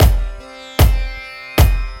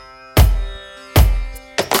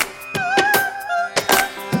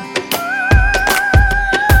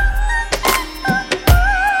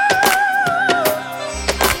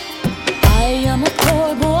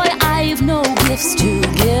gifts to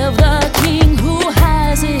give the king who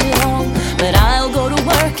has it all. But I'll go to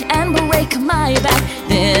work and break my back,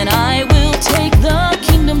 then I will take the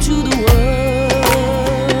kingdom to the world.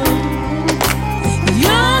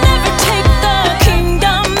 You'll never take the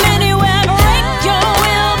kingdom anywhere, break your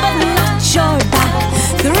will but not your back.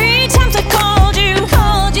 3 times I called you,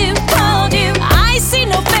 called you, called you. I see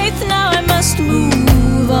no faith, now I must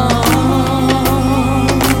move on.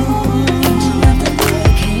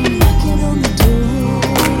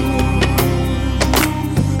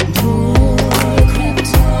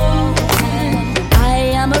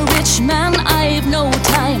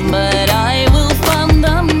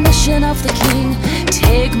 Of the king,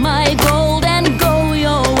 take my gold and go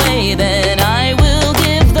your way, then I will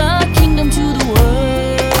give the kingdom to the world.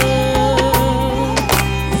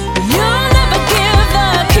 You'll never give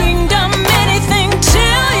the kingdom anything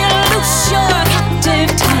till you lose your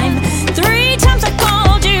captive time. 3 times I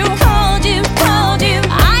called you, called you, called you.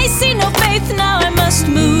 I see no faith, now I must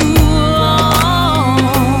move on.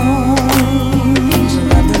 Angel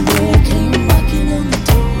of the Lord came knocking on the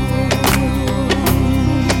door.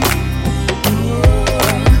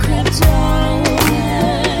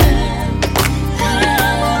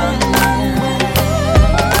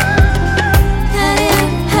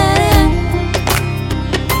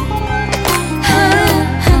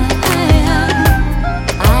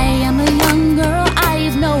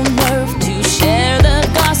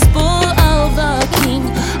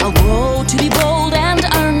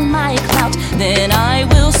 Then I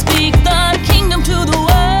will speak the kingdom to the world.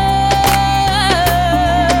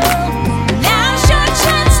 Now's your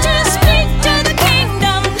chance to speak to the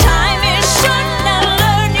kingdom. Time is short, now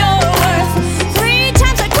learn your worth. 3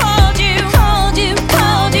 times I called you, called you,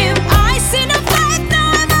 called you. I see no faith, now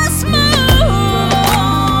I must move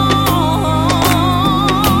on.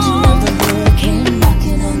 Angel of the Lord came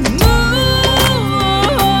knocking on the door.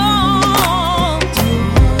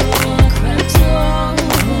 Door crept on.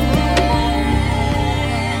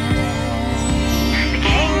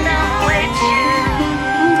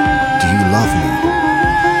 Love me,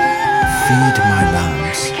 feed my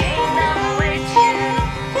lambs.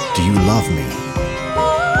 Do you love me?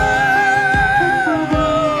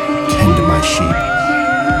 Tend my sheep.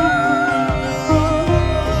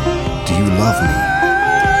 Do you love me?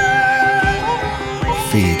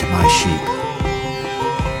 Feed my sheep.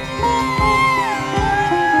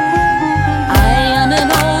 I am an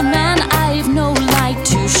old man, I've no light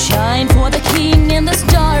to shine for the king in this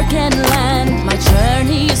darkened